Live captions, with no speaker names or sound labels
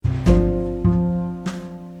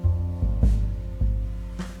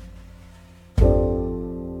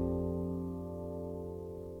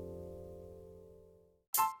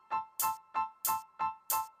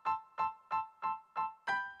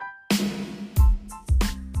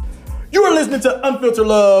You are listening to Unfiltered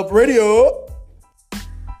Love Radio.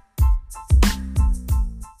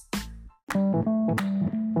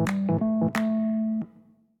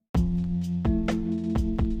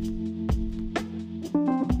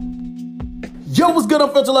 Yo, what's good,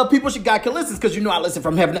 Unfiltered Love people? It's your guy, Callistus, because you know I listen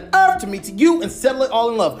from heaven to earth to meet to you and settle it all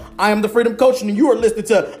in love. I am the Freedom Coach, and you are listening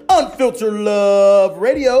to Unfiltered Love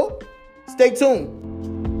Radio. Stay tuned.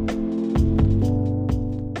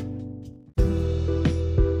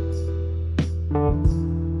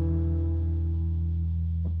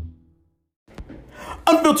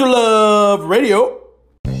 Unfiltered Love Radio.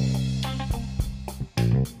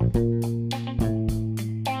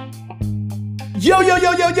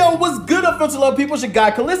 Yo, what's good, Unfiltered Love people? It's your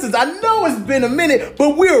guy, Callistus. I know it's been a minute,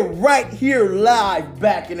 but we're right here live,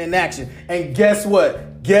 back and in action. And guess what?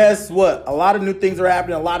 A lot of new things are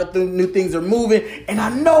happening. A lot of new things are moving. And I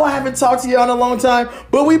know I haven't talked to y'all in a long time,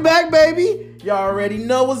 but we back, baby. Y'all already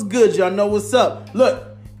know what's good. Y'all know what's up. Look,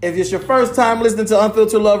 if it's your first time listening to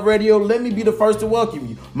Unfiltered Love Radio, let me be the first to welcome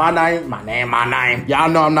you. My name. Y'all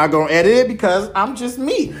know I'm not going to edit it because I'm just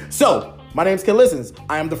me. So, my name's Callistus.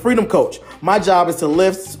 I am the Freedom Coach. My job is to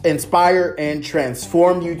lift, inspire, and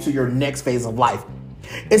transform you to your next phase of life.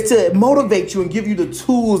 It's to motivate you and give you the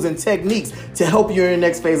tools and techniques to help you in your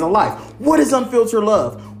next phase of life. What is unfiltered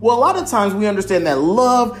love? Well, a lot of times we understand that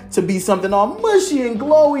love to be something all mushy and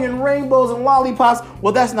glowy and rainbows and lollipops.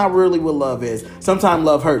 Well, that's not really what love is. Sometimes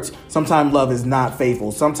love hurts. Sometimes love is not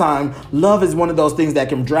faithful. Sometimes love is one of those things that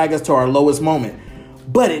can drag us to our lowest moment.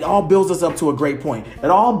 But it all builds us up to a great point. It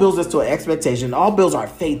all builds us to an expectation. It all builds our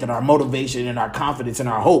faith and our motivation and our confidence and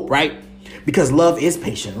our hope, right? Because love is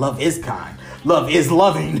patient. Love is kind. Love is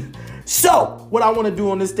loving. So what I want to do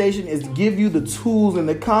on this station is give you the tools and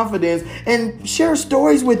the confidence and share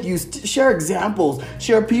stories with you, share examples,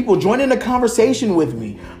 share people, join in a conversation with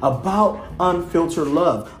me about unfiltered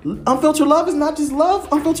love. Unfiltered love is not just love.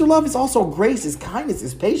 Unfiltered love is also grace, is kindness,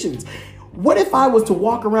 is patience. What if I was to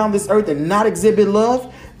walk around this earth and not exhibit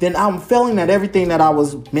love? Then I'm failing at everything that I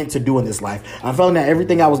was meant to do in this life. I'm failing at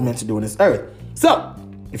everything I was meant to do in this earth. So,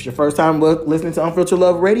 if your first time listening to Unfiltered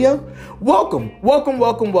Love Radio, welcome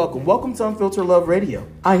to Unfiltered Love Radio.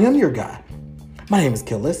 I am your guy. My name is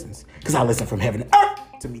Callistus, because I listen from heaven to earth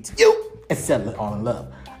to meet you and settle it all in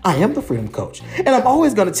love. I am the Freedom Coach, and I'm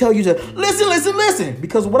always going to tell you to listen,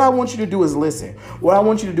 because what I want you to do is listen. What I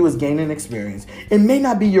want you to do is gain an experience. It may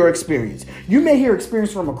not be your experience. You may hear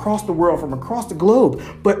experience from across the world, from across the globe,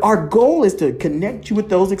 but our goal is to connect you with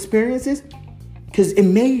those experiences because it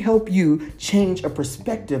may help you change a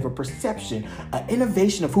perspective, a perception, an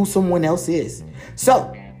innovation of who someone else is.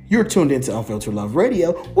 So, you're tuned into Unfiltered Love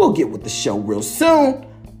Radio. We'll get with the show real soon.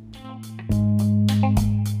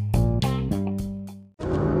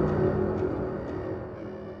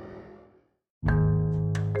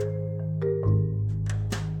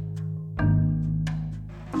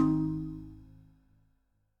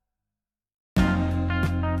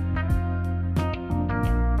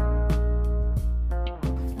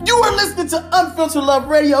 You are listening to Unfiltered Love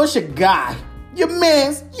Radio. It's your guy, your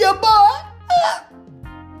man's, your boy,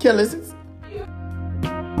 Callistus.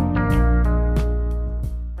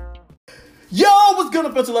 Yo, what's good,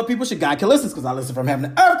 Unfiltered Love people? It's your guy, Callistus, because I listen from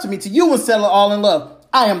heaven to earth to meet to you and settle it all in love.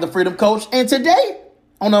 I am the Freedom Coach, and today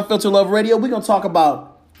on Unfiltered Love Radio, we're going to talk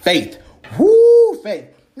about faith. Woo, faith.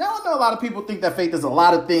 Now, I know a lot of people think that faith is a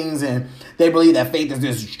lot of things, and they believe that faith is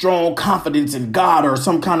this strong confidence in God or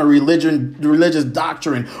some kind of religious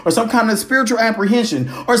doctrine or some kind of spiritual apprehension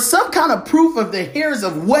or some kind of proof of the hairs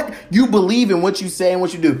of what you believe and what you say and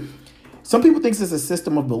what you do. Some people think it's a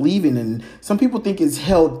system of believing, and some people think it's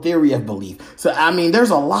held theory of belief. So, I mean,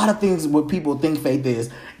 there's a lot of things what people think faith is,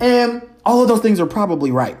 and all of those things are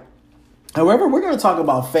probably right. However, we're going to talk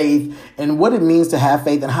about faith and what it means to have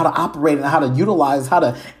faith and how to operate and how to utilize, how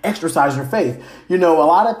to exercise your faith. You know, a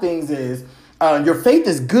lot of things is your faith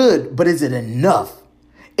is good, but is it enough?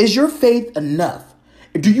 Is your faith enough?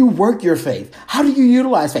 Do you work your faith? How do you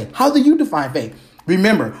utilize faith? How do you define faith?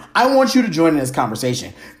 Remember, I want you to join in this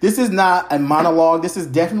conversation. This is not a monologue. This is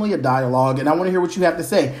definitely a dialogue, and I want to hear what you have to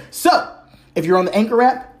say. So, if you're on the Anchor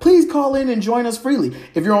app, please call in and join us freely.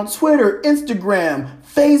 If you're on Twitter, Instagram,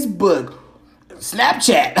 Facebook,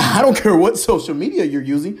 Snapchat, I don't care what social media you're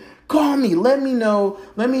using, call me. Let me know.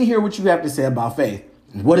 Let me hear what you have to say about faith.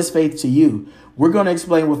 What is faith to you? We're going to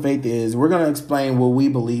explain what faith is. We're going to explain what we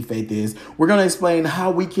believe faith is. We're going to explain how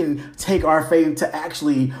we can take our faith to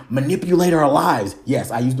actually manipulate our lives. Yes,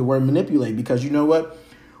 I use the word manipulate because you know what?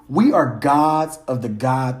 We are gods of the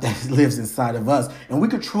God that lives inside of us, and we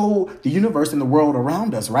control the universe and the world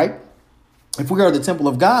around us, right? If we are the temple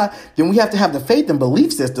of God, then we have to have the faith and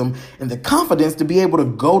belief system and the confidence to be able to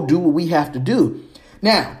go do what we have to do.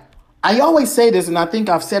 Now, I always say this, and I think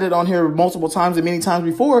I've said it on here multiple times and many times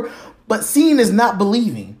before, but seeing is not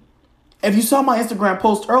believing. If you saw my Instagram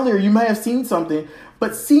post earlier, you may have seen something,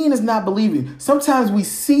 but seeing is not believing. Sometimes we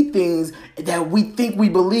see things that we think we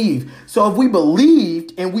believe. So if we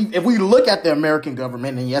believed and if we look at the American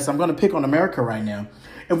government, and yes, I'm going to pick on America right now.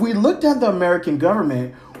 If we looked at the American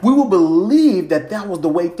government, we will believe that that was the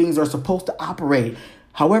way things are supposed to operate.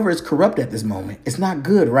 However, it's corrupt at this moment. It's not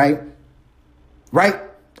good, right? Right?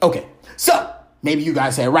 Okay. So maybe you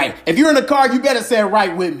guys say right. If you're in the car, you better say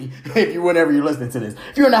right with me. Whenever you're listening to this.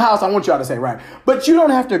 If you're in the house, I want y'all to say right. But you don't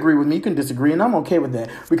have to agree with me. You can disagree, and I'm okay with that.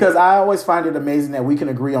 Because I always find it amazing that we can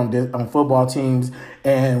agree on football teams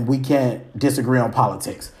and we can't disagree on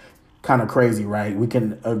politics. Kind of crazy, right? We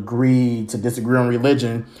can agree to disagree on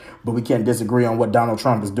religion, but we can't disagree on what Donald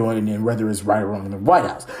Trump is doing and whether it's right or wrong in the White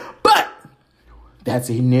House. But that's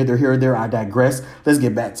neither here nor there. I digress. Let's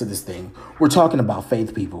get back to this thing. We're talking about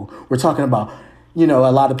faith, people. We're talking about, a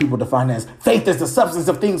lot of people define it as faith is the substance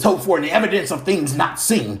of things hoped for and the evidence of things not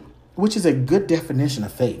seen, which is a good definition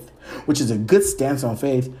of faith, which is a good stance on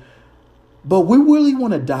faith. But we really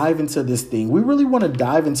want to dive into this thing. We really want to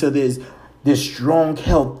dive into this strong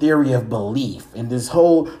held theory of belief and this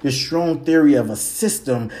strong theory of a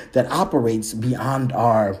system that operates beyond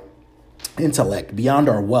our intellect, beyond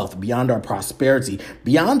our wealth, beyond our prosperity,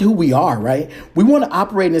 beyond who we are, right? We want to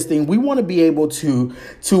operate in this thing. We want to be able to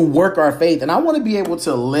work our faith. And I want to be able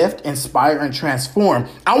to lift, inspire, and transform.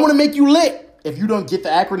 I want to make you lit. If you don't get the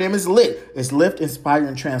acronym, it's lit. It's lift, inspire,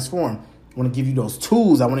 and transform. I want to give you those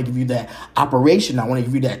tools. I want to give you that operation. I want to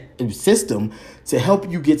give you that system to help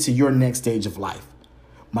you get to your next stage of life.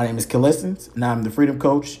 My name is Kalistens, and I'm the Freedom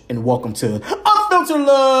Coach, and welcome to Unfiltered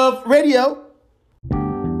Love Radio.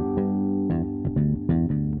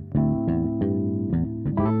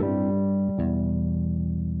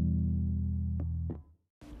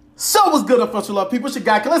 So what's good, Unfiltered Love people? It's your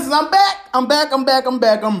guy Kalistens. I'm back.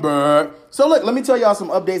 So look, let me tell y'all some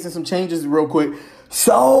updates and some changes real quick.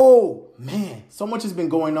 So, man, so much has been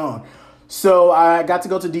going on. So I got to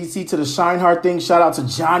go to DC to the Shineheart thing. Shout out to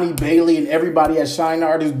Johnny Bailey and everybody at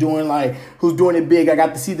Shineheart who's doing it big. I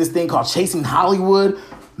got to see this thing called Chasing Hollywood.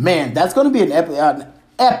 Man, that's going to be an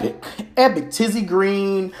epic. Tizzy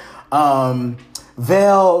Green,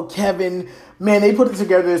 Vel, Kevin. Man, they put it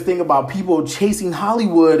together, this thing about people chasing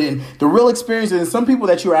Hollywood and the real experiences and some people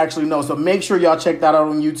that you actually know. So make sure y'all check that out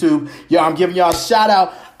on YouTube. Yeah, I'm giving y'all a shout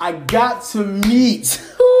out. I got to meet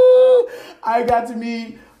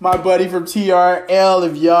my buddy from TRL.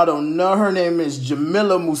 If y'all don't know, her name is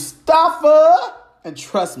Jamila Mustafa. And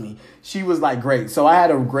trust me, she was great. So I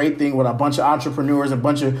had a great thing with a bunch of entrepreneurs, a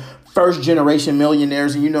bunch of first generation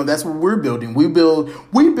millionaires. And that's what we're building. We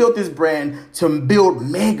built this brand to build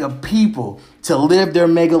mega people to live their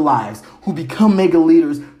mega lives, who become mega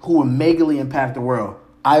leaders, who will megally impact the world.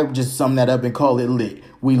 I just sum that up and call it lit.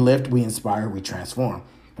 We lift, we inspire, we transform.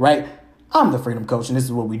 Right? I'm the Freedom Coach, and this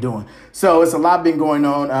is what we're doing. So it's a lot been going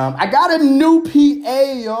on. I got a new PA,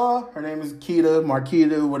 y'all. Her name is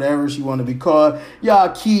Marquita, whatever she want to be called.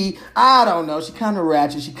 Y'all, Key, I don't know. She kind of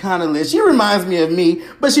ratchet. She kind of lit. She reminds me of me,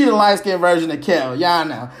 but she the light-skinned version of Kel. Y'all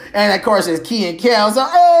know. And, of course, it's Key and Kel. So,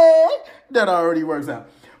 hey, that already works out.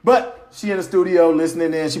 But she in the studio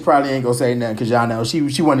listening in. She probably ain't going to say nothing because y'all know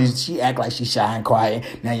she act like she shy and quiet.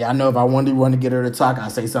 Now, y'all know if I want to get her to talk, I'll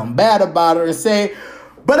say something bad about her and say,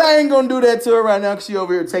 but I ain't going to do that to her right now because she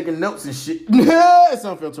over here taking notes and shit. It's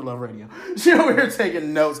Unfiltered Love Radio. She over here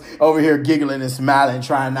taking notes, over here giggling and smiling,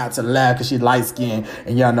 trying not to laugh because she's light-skinned.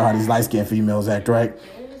 And y'all know how these light-skinned females act, right?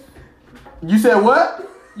 You said what?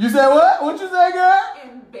 What you say, girl?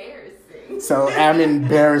 Embarrassing. So I'm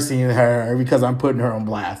embarrassing her because I'm putting her on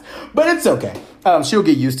blast. But it's okay. She'll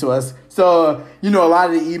get used to us. So, a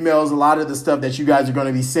lot of the emails, a lot of the stuff that you guys are going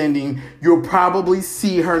to be sending, you'll probably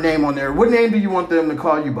see her name on there. What name do you want them to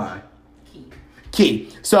call you by? Key.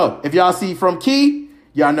 So, if y'all see from Key,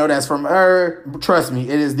 y'all know that's from her. Trust me,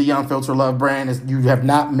 it is the Unfiltered Love brand. You have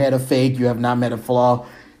not met a fake. You have not met a flaw.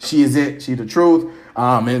 She is it. She the truth.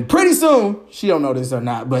 And pretty soon, she don't know this or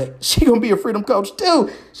not, but she going to be a Freedom Coach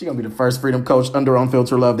too. She going to be the first Freedom Coach under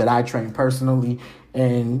Unfiltered Love that I train personally.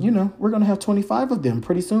 And, we're going to have 25 of them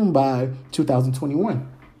pretty soon by 2021.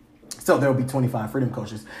 So So there'll be 25 freedom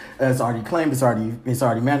coaches. It's already claimed. It's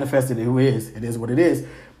already manifested. It is what it is.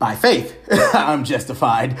 By faith, I'm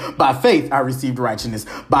justified. By faith, I received righteousness.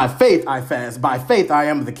 By faith, I fast. By faith, I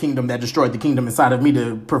am the kingdom that destroyed the kingdom inside of me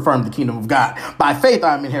to confirm the kingdom of God. By faith,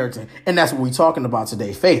 I'm inheriting. And that's what we're talking about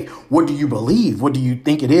today. Faith. What do you believe? What do you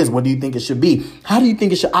think it is? What do you think it should be? How do you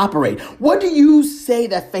think it should operate? What do you say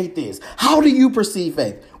that faith is? How do you perceive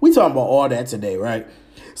faith? We're talking about all that today, right?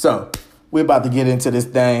 So we're about to get into this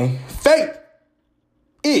thing. Faith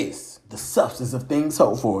is the substance of things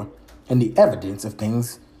hoped for and the evidence of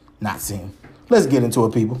things not seen. Let's get into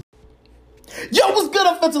it, people. Yo, what's good,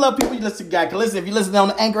 offensive love people? You listen to Guy. Listen, if you listen on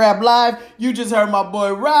the Anchor app live, you just heard my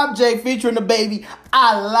boy Rob J featuring the baby.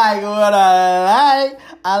 I like what I like.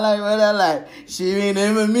 I like what I like. She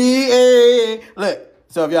remember me. Hey. Look,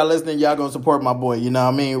 so if y'all listening, y'all go support my boy. You know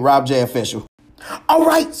what I mean? Rob J official. All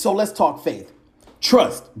right, so let's talk faith.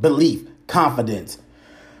 Trust, belief, confidence,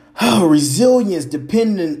 resilience,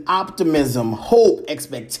 dependent, optimism, hope,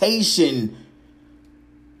 expectation,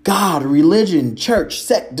 God, religion, church,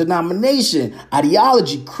 sect, denomination,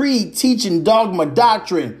 ideology, creed, teaching, dogma,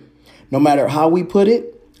 doctrine. No matter how we put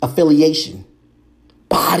it, affiliation,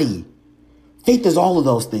 body. Faith is all of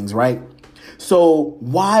those things, right? So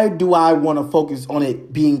why do I want to focus on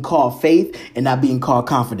it being called faith and not being called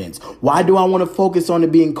confidence? Why do I want to focus on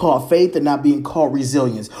it being called faith and not being called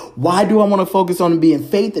resilience? Why do I want to focus on it being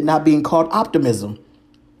faith and not being called optimism?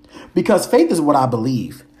 Because faith is what I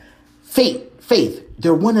believe. Faith,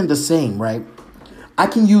 they're one and the same, right? I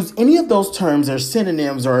can use any of those terms or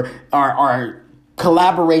synonyms or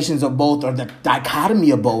collaborations of both or the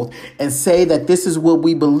dichotomy of both and say that this is what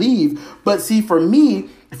we believe. But see, for me,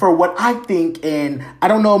 for what I think, and I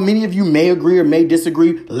don't know, many of you may agree or may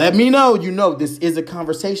disagree. Let me know. You know, this is a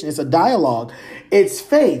conversation. It's a dialogue. It's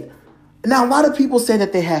faith. Now, a lot of people say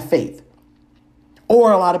that they have faith.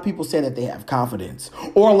 Or a lot of people say that they have confidence.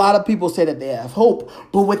 Or a lot of people say that they have hope.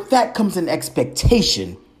 But with that comes an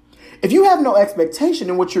expectation. If you have no expectation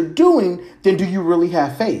in what you're doing, then do you really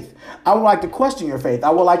have faith? I would like to question your faith. I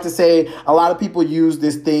would like to say a lot of people use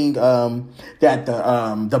this thing that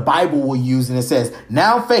the Bible will use, and it says,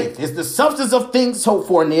 now faith is the substance of things hoped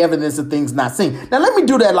for and the evidence of things not seen. Now let me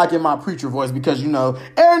do that like in my preacher voice because, you know,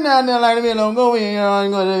 every now and then like me don't go in, you know, I'm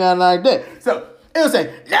going to like that. So it'll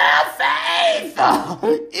say, now faith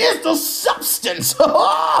is the substance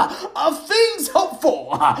of things hoped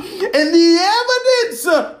for and the evidence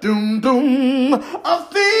of things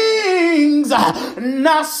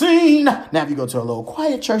not seen. Now, if you go to a little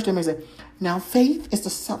quiet church, they may say, now faith is the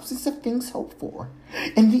substance of things hoped for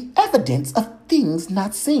and the evidence of things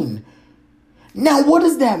not seen. Now, what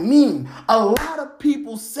does that mean? A lot of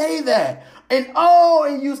people say that. And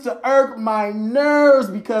it used to irk my nerves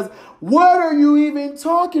because what are you even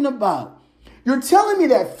talking about? You're telling me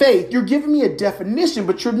that faith, you're giving me a definition,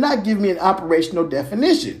 but you're not giving me an operational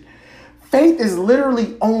definition. Faith is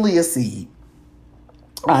literally only a seed.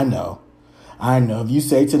 I know. If you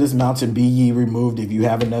say to this mountain, be ye removed, if you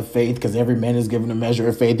have enough faith, because every man is given a measure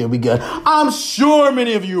of faith, they'll be good. I'm sure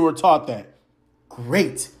many of you were taught that.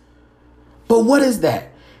 Great. But what is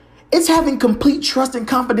that? It's having complete trust and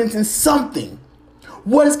confidence in something.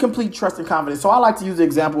 What is complete trust and confidence? So I like to use the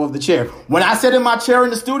example of the chair. When I sat in my chair in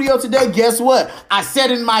the studio today, guess what? I sat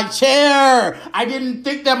in my chair. I didn't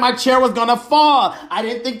think that my chair was going to fall. I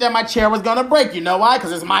didn't think that my chair was going to break. You know why?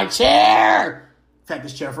 Because it's my chair. I've had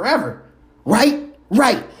this chair forever. Right.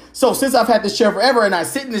 So since I've had this chair forever and I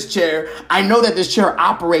sit in this chair, I know that this chair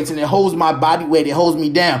operates and it holds my body weight. It holds me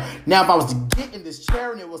down. Now, if I was to get in this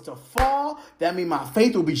chair and it was to fall, that means my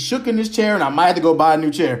faith will be shook in this chair and I might have to go buy a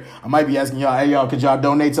new chair. I might be asking y'all, hey, y'all, could y'all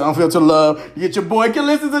donate to Unfiltered Love to get your boy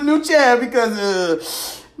Callistus a new chair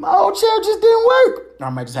because my old chair just didn't work. Or I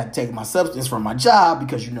might just have to take my substance from my job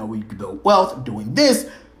because, you know, we build wealth doing this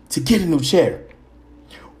to get a new chair.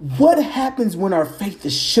 What happens when our faith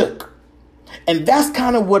is shook? And that's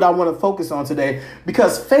kind of what I want to focus on today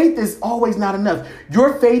because faith is always not enough.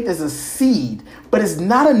 Your faith is a seed, but it's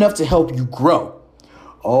not enough to help you grow.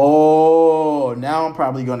 Oh, now I'm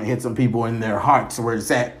probably going to hit some people in their hearts where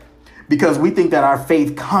it's at because we think that our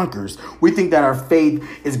faith conquers. We think that our faith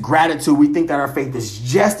is gratitude. We think that our faith is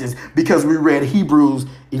justice because we read Hebrews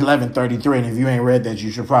 11:33. And if you ain't read that,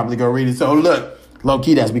 you should probably go read it. So look, low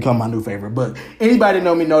key, that's become my new favorite book. Anybody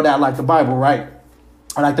know me know that I like the Bible, right?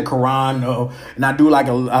 I like the Quran, and I do like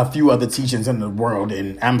a few other teachings in the world.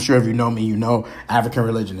 And I'm sure if you know me, you know African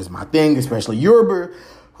religion is my thing, especially Yoruba.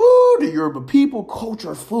 The Yoruba people,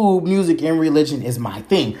 culture, food, music, and religion is my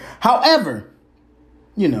thing. However,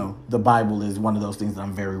 the Bible is one of those things that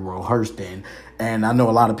I'm very well versed in. And I know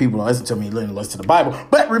a lot of people listen to me, listen to the Bible.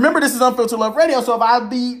 But remember, this is Unfiltered Love Radio. So if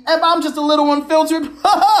I'm just a little unfiltered,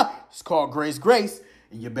 it's called Grace.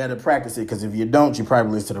 And you better practice it, because if you don't, you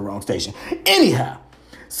probably listen to the wrong station. Anyhow,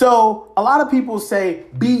 so a lot of people say,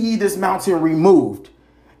 be ye this mountain removed.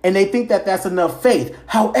 And they think that that's enough faith.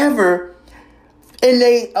 However,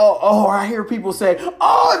 I hear people say,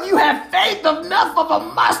 if you have faith enough of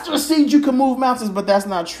a mustard seed, you can move mountains. But that's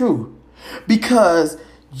not true, because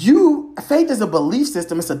faith is a belief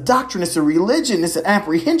system. It's a doctrine. It's a religion. It's an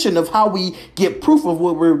apprehension of how we get proof of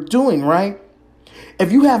what we're doing, right?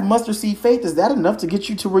 If you have mustard seed faith, is that enough to get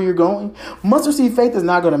you to where you're going? Mustard seed faith is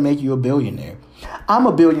not going to make you a billionaire. I'm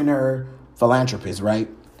a billionaire philanthropist, right?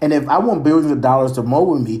 And if I want billions of dollars to mow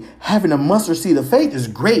with me, having a mustard seed of faith is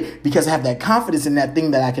great, because I have that confidence in that thing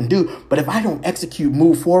that I can do. But if I don't execute,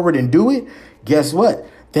 move forward and do it, guess what?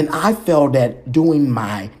 Then I failed at doing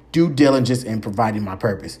my due diligence and providing my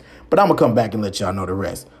purpose. But I'm going to come back and let y'all know the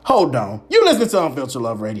rest. Hold on. You listen to Unfiltered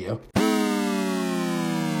Love Radio.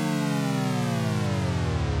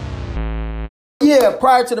 Yeah,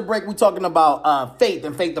 prior to the break, we're talking about faith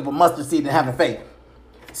and faith of a mustard seed and having faith.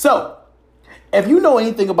 So, if you know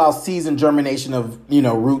anything about seeds and germination of,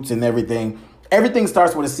 roots and everything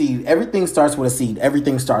starts with a seed. Everything starts with a seed.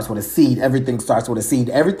 Everything starts with a seed. Everything starts with a seed.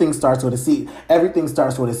 Everything starts with a seed. Everything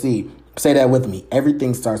starts with a seed. Say that with me.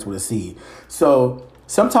 Everything starts with a seed. So,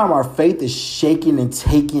 sometimes our faith is shaken and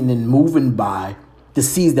taken and moving by the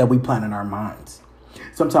seeds that we plant in our minds.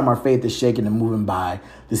 Sometimes our faith is shaken and moving by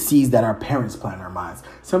the seeds that our parents plant in our minds.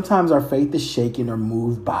 Sometimes our faith is shaken or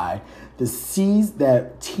moved by the seeds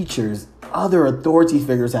that teachers, other authority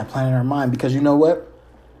figures have planted in our mind. Because you know what?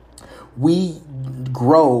 We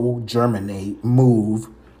grow, germinate, move,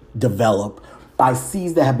 develop by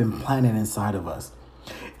seeds that have been planted inside of us.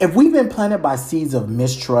 If we've been planted by seeds of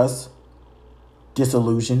mistrust,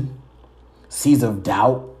 disillusion, seeds of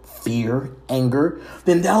doubt, fear, anger,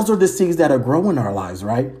 then those are the seeds that are growing in our lives,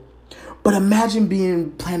 right? But imagine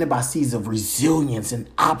being planted by seeds of resilience and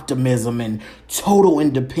optimism and total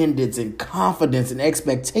independence and confidence and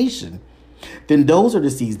expectation. Then those are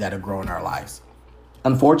the seeds that are growing in our lives.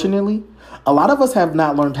 Unfortunately, a lot of us have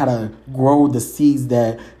not learned how to grow the seeds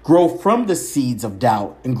that grow from the seeds of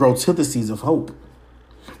doubt and grow to the seeds of hope.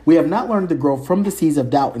 We have not learned to grow from the seeds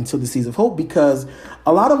of doubt into the seeds of hope, because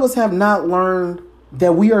a lot of us have not learned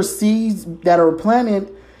that we are seeds that are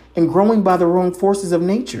planted and growing by the wrong forces of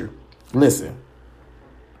nature. Listen,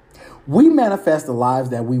 we manifest the lives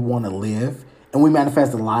that we want to live, and we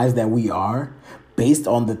manifest the lives that we are based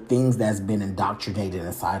on the things that's been indoctrinated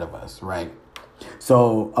inside of us, right?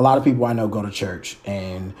 So a lot of people I know go to church,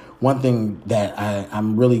 and one thing that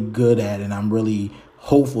I'm really good at and I'm really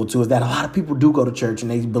hopeful to is that a lot of people do go to church and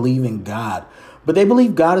they believe in God. But they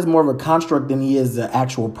believe God is more of a construct than he is an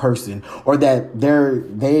actual person, or that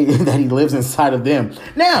that he lives inside of them.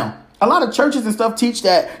 Now, a lot of churches and stuff teach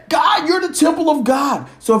that God, you're the temple of God.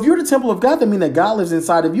 So if you're the temple of God, that means that God lives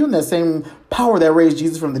inside of you, and that same power that raised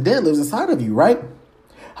Jesus from the dead lives inside of you, right?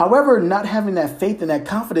 However, not having that faith and that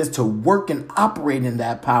confidence to work and operate in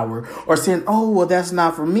that power, or saying, oh, well, that's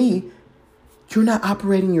not for me. You're not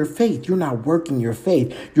operating your faith. You're not working your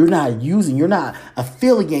faith. You're not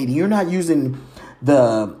affiliating. You're not using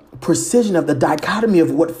the precision of the dichotomy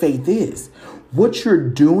of what faith is. What you're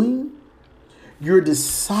doing, you're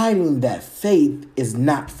deciding that faith is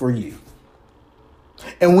not for you.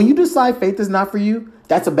 And when you decide faith is not for you,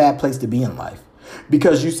 that's a bad place to be in life.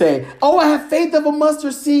 Because you say, oh, I have faith of a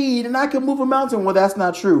mustard seed and I can move a mountain. Well, that's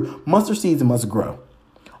not true. Mustard seeds must grow.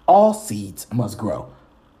 All seeds must grow.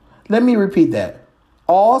 Let me repeat that.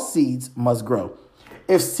 All seeds must grow.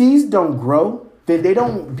 If seeds don't grow, then they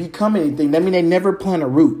don't become anything. That means they never plant a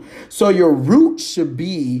root. So your root should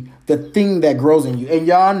be the thing that grows in you. And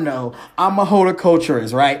y'all know I'm a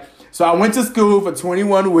horticulturist, right? So I went to school for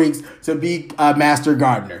 21 weeks to be a master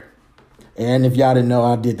gardener. And if y'all didn't know,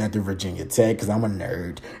 I did that through Virginia Tech because I'm a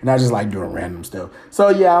nerd and I just like doing random stuff. So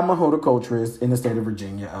yeah, I'm a horticulturist in the state of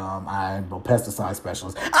Virginia. I'm a pesticide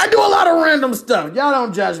specialist. I do a lot of random stuff. Y'all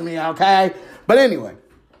don't judge me, okay? But anyway,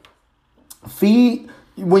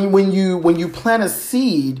 when you plant a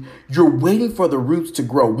seed, you're waiting for the roots to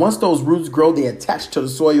grow. Once those roots grow, they attach to the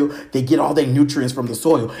soil. They get all their nutrients from the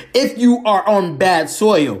soil. If you are on bad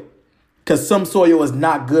soil, because some soil is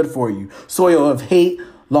not good for you, soil of hate,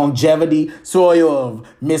 longevity, soil of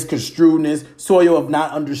misconstruedness, soil of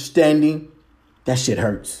not understanding, that shit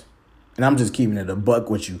hurts. And I'm just keeping it a buck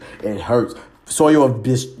with you. It hurts. Soil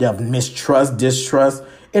of mistrust, distrust,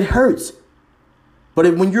 it hurts.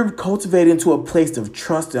 But when you're cultivated into a place of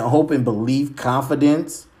trust and hope and belief,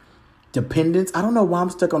 confidence, Dependence. I don't know why I'm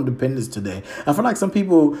stuck on dependence today. I feel like some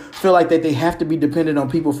people feel like that they have to be dependent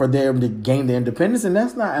on people for them to gain their independence, and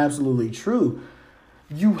that's not absolutely true.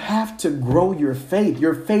 You have to grow your faith.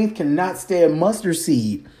 Your faith cannot stay a mustard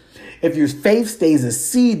seed. If your faith stays a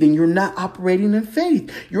seed, then you're not operating in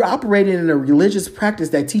faith. You're operating in a religious practice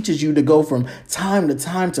that teaches you to go from time to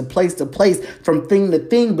time, to place, from thing to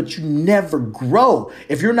thing, but you never grow.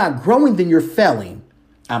 If you're not growing, then you're failing.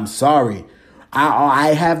 I'm sorry.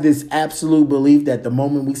 I have this absolute belief that the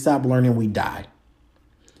moment we stop learning, we die.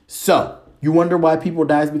 So you wonder why people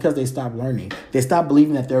die is because they stop learning. They stop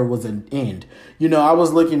believing that there was an end. You know, I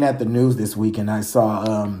was looking at the news this week and I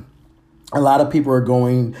saw a lot of people are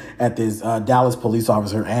going at this Dallas police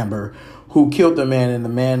officer, Amber, who killed the man, and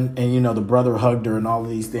the brother hugged her and all of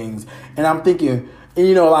these things. And I'm thinking,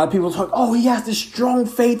 and, a lot of people talk, oh, he has this strong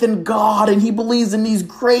faith in God and he believes in these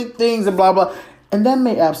great things and blah, blah. And that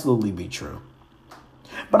may absolutely be true.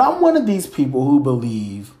 But I'm one of these people who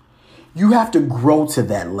believe you have to grow to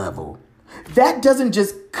that level. That doesn't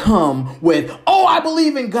just come with, oh, I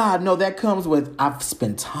believe in God. No, that comes with, I've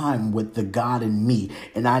spent time with the God in me.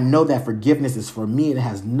 And I know that forgiveness is for me. And it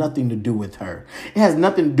has nothing to do with her. It has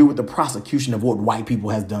nothing to do with the prosecution of what white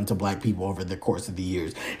people has done to black people over the course of the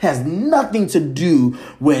years. It has nothing to do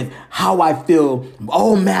with how I feel.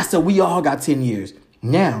 Oh, Master, we all got 10 years.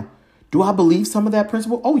 Now, do I believe some of that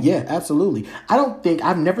principle? Oh, yeah, absolutely.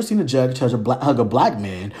 I've never seen a judge hug a black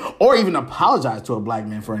man or even apologize to a black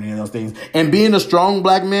man for any of those things. And being a strong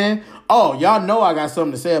black man, oh, y'all know I got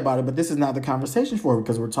something to say about it, but this is not the conversation for it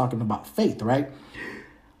because we're talking about faith, right?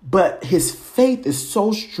 But his faith is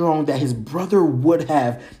so strong that his brother would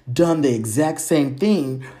have done the exact same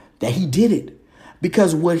thing that he did it.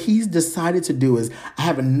 Because what he's decided to do is, I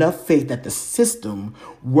have enough faith that the system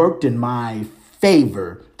worked in my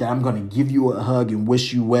favor that I'm going to give you a hug and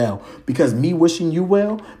wish you well, because me wishing you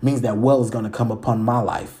well means that well is going to come upon my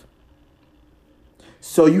life.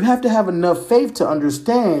 So you have to have enough faith to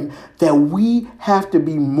understand that we have to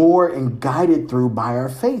be more and guided through by our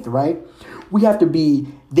faith, right? We have to be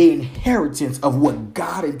the inheritance of what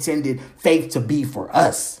God intended faith to be for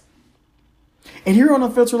us. And here on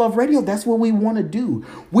Unfiltered Love Radio, that's what we want to do.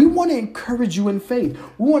 We want to encourage you in faith.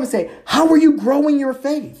 We want to say, how are you growing your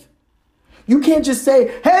faith? You can't just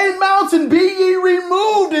say, hey, mountain, be ye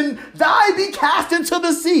removed and thy be cast into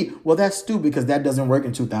the sea. Well, that's stupid because that doesn't work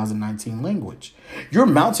in 2019 language. Your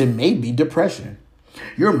mountain may be depression.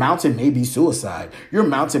 Your mountain may be suicide. Your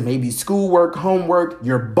mountain may be schoolwork, homework,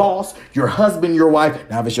 your boss, your husband, your wife.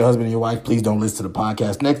 Now, if it's your husband and your wife, please don't listen to the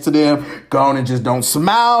podcast next to them. Go on and just don't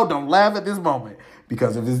smile. Don't laugh at this moment.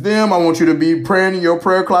 Because if it's them, I want you to be praying in your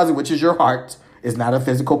prayer closet, which is your heart. It's not a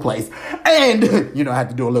physical place. And, I have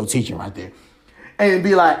to do a little teaching right there. And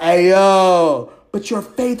be like, hey, yo. But your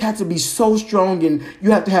faith has to be so strong, and you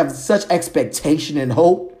have to have such expectation and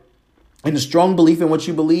hope and a strong belief in what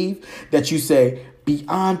you believe that you say,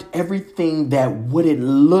 beyond everything that what it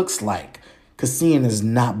looks like. Because seeing is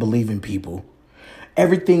not believing, people.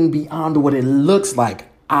 Everything beyond what it looks like,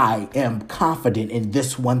 I am confident in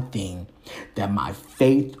this one thing, that my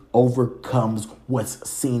faith overcomes what's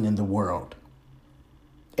seen in the world.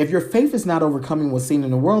 If your faith is not overcoming what's seen in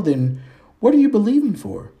the world, then what are you believing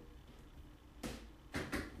for?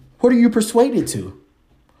 What are you persuaded to?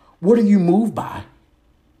 What are you moved by?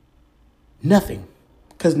 Nothing.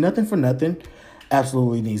 Because nothing for nothing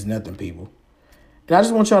absolutely needs nothing, people. And I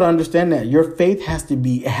just want y'all to understand that your faith has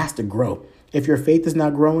to grow. If your faith is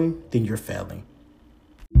not growing, then you're failing.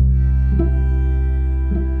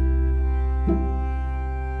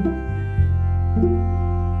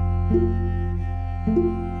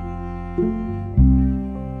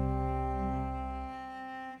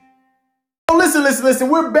 Listen.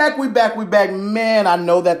 We're back. Man, I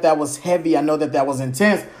know that was heavy. I know that was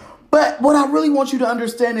intense. But what I really want you to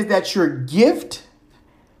understand is that your gift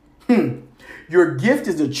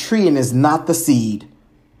is a tree and is not the seed.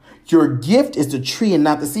 Your gift is the tree and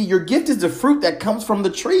not the seed. Your gift is the fruit that comes from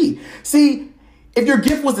the tree. See, if your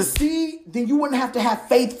gift was a seed, then you wouldn't have to have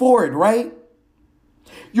faith for it, right?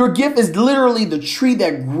 Your gift is literally the tree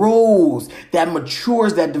that grows, that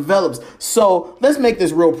matures, that develops. So let's make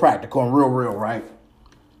this real practical and real, right?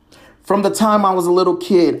 From the time I was a little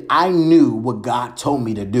kid, I knew what God told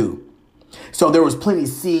me to do. So there was plenty of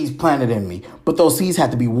seeds planted in me, but those seeds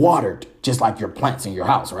had to be watered, just like your plants in your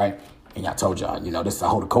house, right? And I told y'all, this is a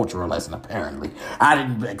horticultural lesson, apparently. I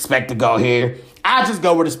didn't expect to go here. I just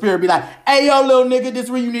go where the spirit be like, hey, yo, little nigga, this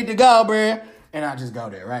is where you need to go, bruh. And I just go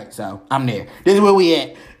there, right? So I'm there. This is where we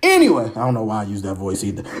at. Anyway, I don't know why I use that voice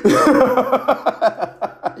either.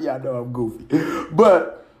 Y'all know I'm goofy.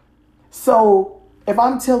 But so If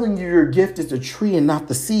I'm telling you your gift is the tree and not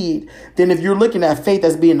the seed, then if you're looking at faith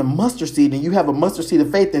as being the mustard seed and you have a mustard seed of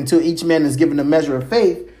faith until each man is given a measure of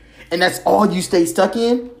faith, and that's all you stay stuck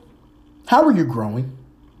in, how are you growing?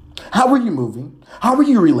 How are you moving? How are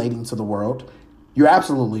you relating to the world? You're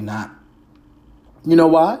absolutely not. You know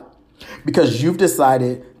why? Because you've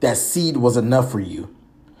decided that seed was enough for you.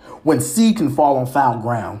 When seed can fall on foul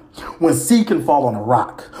ground, when seed can fall on a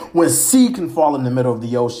rock, when seed can fall in the middle of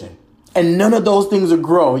the ocean, and none of those things will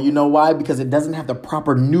grow. You know why? Because it doesn't have the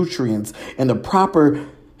proper nutrients and the proper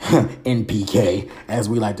NPK, as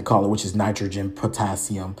we like to call it, which is nitrogen,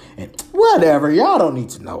 potassium, and whatever. Y'all don't need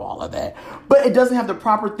to know all of that. But it doesn't have the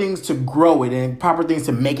proper things to grow it and proper things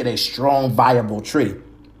to make it a strong, viable tree.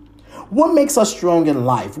 What makes us strong in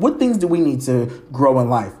life? What things do we need to grow in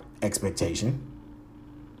life? Expectation.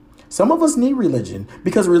 Some of us need religion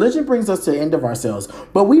because religion brings us to the end of ourselves.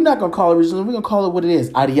 But we're not going to call it religion. We're going to call it what it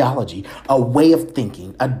is. Ideology, a way of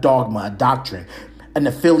thinking, a dogma, a doctrine, an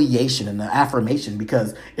affiliation, and an affirmation.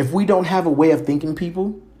 Because if we don't have a way of thinking,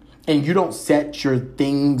 people, and you don't set your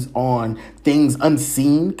things on things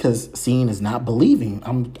unseen, because seeing is not believing.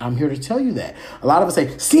 I'm here to tell you that. A lot of us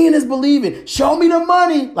say, seeing is believing. Show me the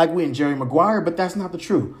money. Like we in Jerry Maguire, but that's not the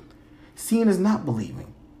truth. Seeing is not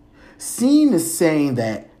believing. Seeing is saying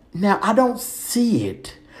that, now, I don't see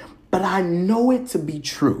it, but I know it to be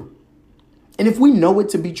true. And if we know it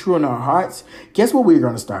to be true in our hearts, guess what we're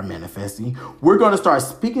going to start manifesting? We're going to start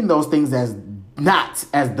speaking those things as not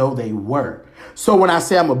as though they were. So when I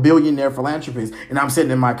say I'm a billionaire philanthropist and I'm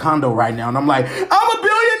sitting in my condo right now and I'm like, I'm a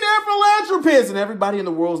billionaire philanthropist, and everybody in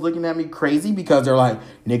the world is looking at me crazy because they're like,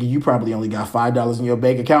 nigga, you probably only got $5 in your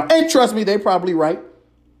bank account. And trust me, they probably right.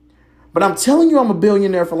 But I'm telling you, I'm a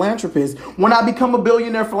billionaire philanthropist. When I become a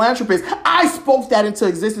billionaire philanthropist, I spoke that into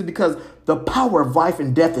existence because the power of life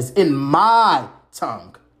and death is in my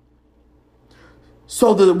tongue.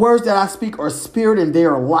 So the words that I speak are spirit and they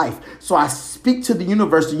are life. So I speak to the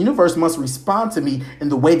universe. The universe must respond to me in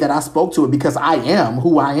the way that I spoke to it because I am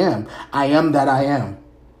who I am. I am that I am.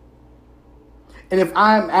 And if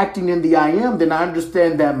I'm acting in the I am, then I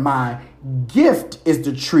understand that my gift is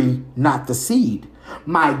the tree, not the seed.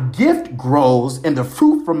 My gift grows, and the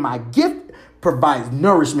fruit from my gift provides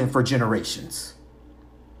nourishment for generations.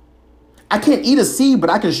 I can't eat a seed, but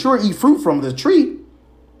I can sure eat fruit from the tree.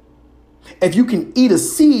 If you can eat a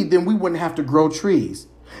seed, then we wouldn't have to grow trees.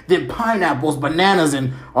 Then pineapples, bananas,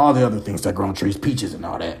 and all the other things that grow on trees, peaches and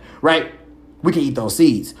all that, right? We can eat those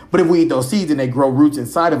seeds. But if we eat those seeds and they grow roots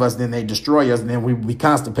inside of us, then they destroy us, and then we be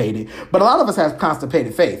constipated. But a lot of us have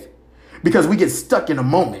constipated faith because we get stuck in a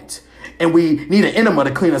moment. And we need an enema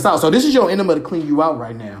to clean us out. So this is your enema to clean you out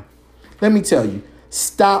right now. Let me tell you,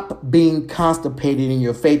 stop being constipated in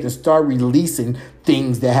your faith and start releasing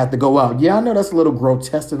things that have to go out. Yeah, I know that's a little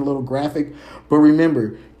grotesque and a little graphic, but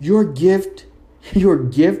remember, your gift,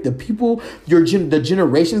 the people, the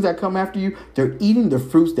generations that come after you, they're eating the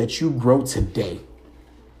fruits that you grow today.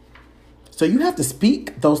 So you have to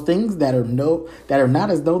speak those things that are not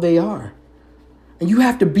as though they are. And you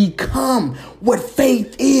have to become what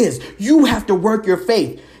faith is. You have to work your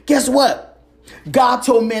faith. Guess what? God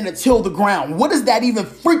told man to till the ground. What does that even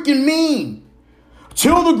freaking mean?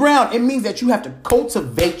 Till the ground. It means that you have to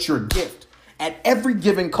cultivate your gift at every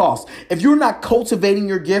given cost. If you're not cultivating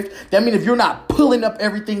your gift, that means if you're not pulling up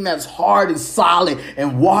everything that's hard and solid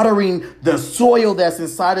and watering the soil that's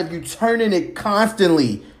inside of you, turning it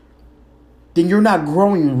constantly, then you're not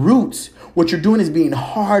growing roots. What you're doing is being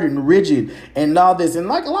hard and rigid and all this. And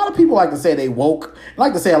like a lot of people like to say they woke. I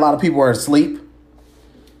like to say a lot of people are asleep.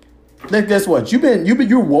 Then guess what?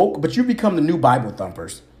 You're woke, but you become the new Bible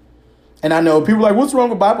thumpers. And I know people are like, what's wrong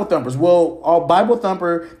with Bible thumpers? Well, all Bible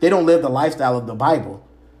thumper, they don't live the lifestyle of the Bible.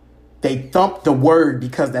 They thump the word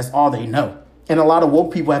because that's all they know. And a lot of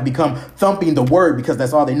woke people have become thumping the word because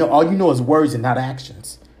that's all they know. All you know is words and not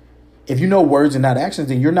actions. If you know words and not actions,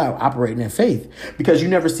 then you're not operating in faith because you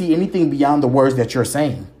never see anything beyond the words that you're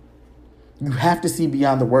saying. You have to see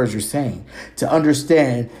beyond the words you're saying to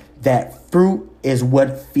understand that fruit is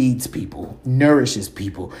what feeds people, nourishes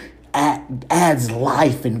people, adds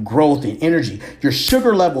life and growth and energy. Your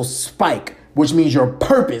sugar levels spike, which means your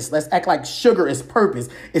purpose. Let's act like sugar is purpose.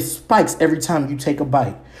 It spikes every time you take a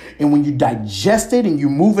bite. And when you digest it and you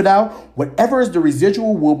move it out, whatever is the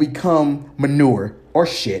residual will become manure. Or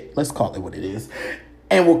shit, let's call it what it is,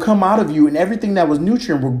 and will come out of you, and everything that was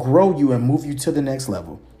nutrient will grow you and move you to the next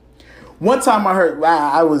level. One time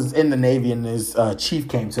I was in the Navy and this chief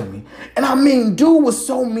came to me, and I mean, dude was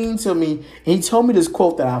so mean to me, and he told me this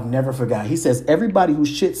quote that I've never forgot. He says, everybody who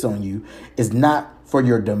shits on you is not for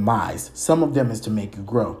your demise. Some of them is to make you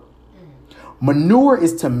grow. Manure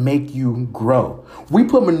is to make you grow. We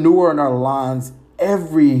put manure on our lawns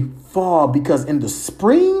every fall because in the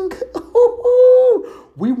spring,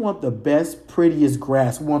 we want the best, prettiest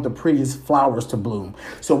grass. We want the prettiest flowers to bloom.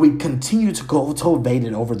 So we continue to cultivate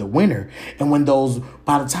it over the winter. And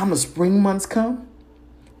by the time the spring months come,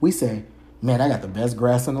 we say, man, I got the best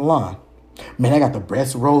grass on the lawn. Man, I got the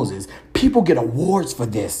best roses. People get awards for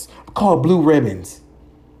this, called blue ribbons.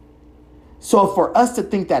 So for us to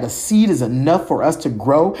think that a seed is enough for us to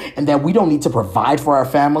grow and that we don't need to provide for our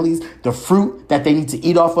families the fruit that they need to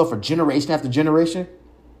eat off of for generation after generation,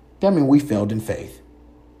 that means we failed in faith.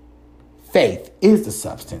 Faith is the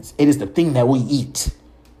substance. It is the thing that we eat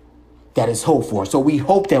that is hope for. So we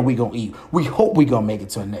hope that we're going to eat. We hope we're going to make it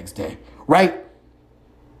to the next day, right?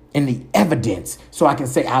 And the evidence. So I can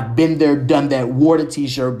say I've been there, done that, wore the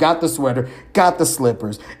t-shirt, got the sweater, got the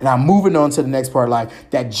slippers, and I'm moving on to the next part of life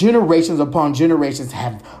that generations upon generations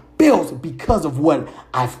have built because of what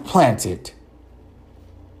I've planted.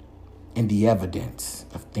 And the evidence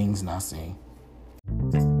of things not seen.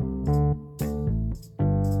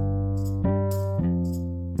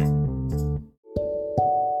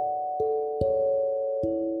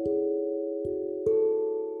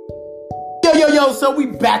 Yo, so we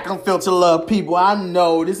back on Filter Love, people. I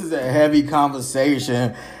know this is a heavy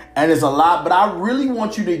conversation and it's a lot, but I really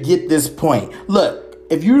want you to get this point. Look,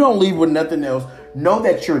 if you don't leave with nothing else, know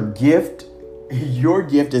that your gift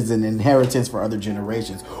is an inheritance for other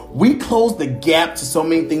generations. We closed the gap to so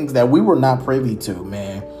many things that we were not privy to,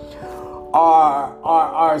 man.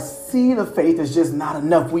 Our seed of faith is just not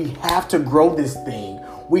enough. We have to grow this thing.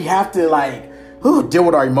 We have to deal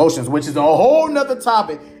with our emotions, which is a whole nother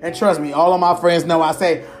topic. And trust me, all of my friends know I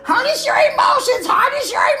say, harness your emotions,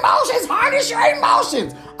 harness your emotions, harness your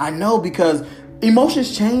emotions. I know because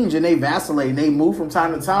emotions change and they vacillate and they move from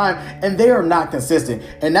time to time and they are not consistent.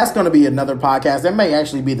 And that's going to be another podcast. That may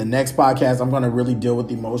actually be the next podcast. I'm going to really deal with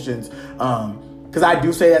emotions. Because I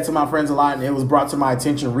do say that to my friends a lot, and it was brought to my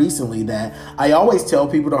attention recently that I always tell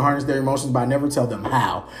people to harness their emotions, but I never tell them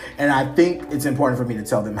how. And I think it's important for me to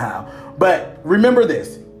tell them how. But remember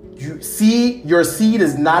this. Your seed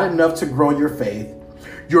is not enough to grow your faith.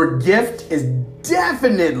 Your gift is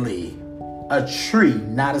definitely a tree,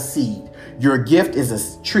 not a seed. Your gift is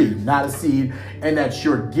a tree, not a seed. And that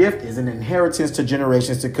your gift is an inheritance to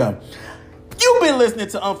generations to come. You've been listening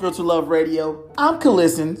to Unfiltered Love Radio. I'm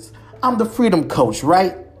Kalissons. I'm the freedom coach,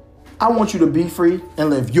 right? I want you to be free and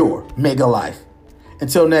live your mega life.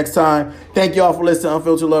 Until next time, thank y'all for listening to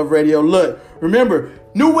Unfiltered Love Radio. Look, remember,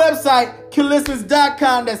 new website,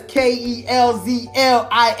 Kalissons.com. That's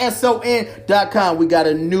KELZLISON.com. We got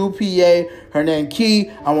a new PA. Her name Key.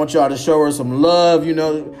 I want y'all to show her some love. You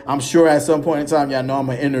know, I'm sure at some point in time, y'all know I'm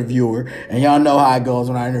an interviewer. And y'all know how it goes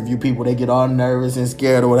when I interview people. They get all nervous and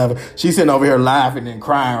scared or whatever. She's sitting over here laughing and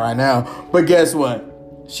crying right now. But guess what?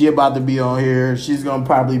 She about to be on here. She's going to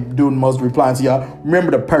probably do the most replying to y'all.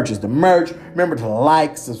 Remember to purchase the merch. Remember to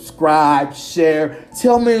like, subscribe, share.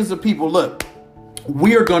 Tell millions of people, look,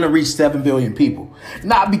 we are going to reach 7 billion people.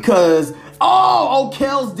 Not because,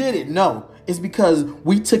 Kels did it. No, it's because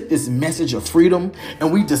we took this message of freedom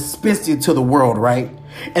and we dispensed it to the world, right?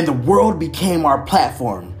 And the world became our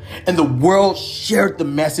platform. And the world shared the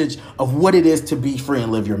message of what it is to be free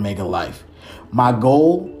and live your mega life. My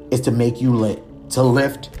goal is to make you lit. To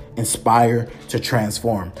lift, inspire, to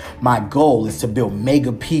transform. My goal is to build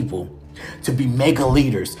mega people, to be mega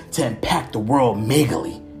leaders, to impact the world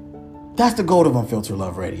megally. That's the goal of Unfiltered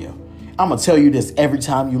Love Radio. I'm going to tell you this every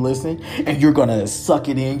time you listen, and you're going to suck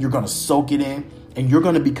it in, you're going to soak it in, and you're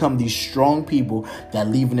going to become these strong people that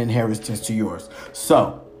leave an inheritance to yours.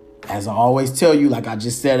 So, as I always tell you, like I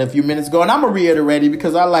just said a few minutes ago, and I'm going to reiterate it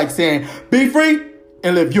because I like saying, be free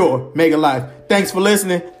and live your mega life. Thanks for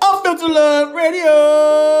listening. Unfiltered Love Radio.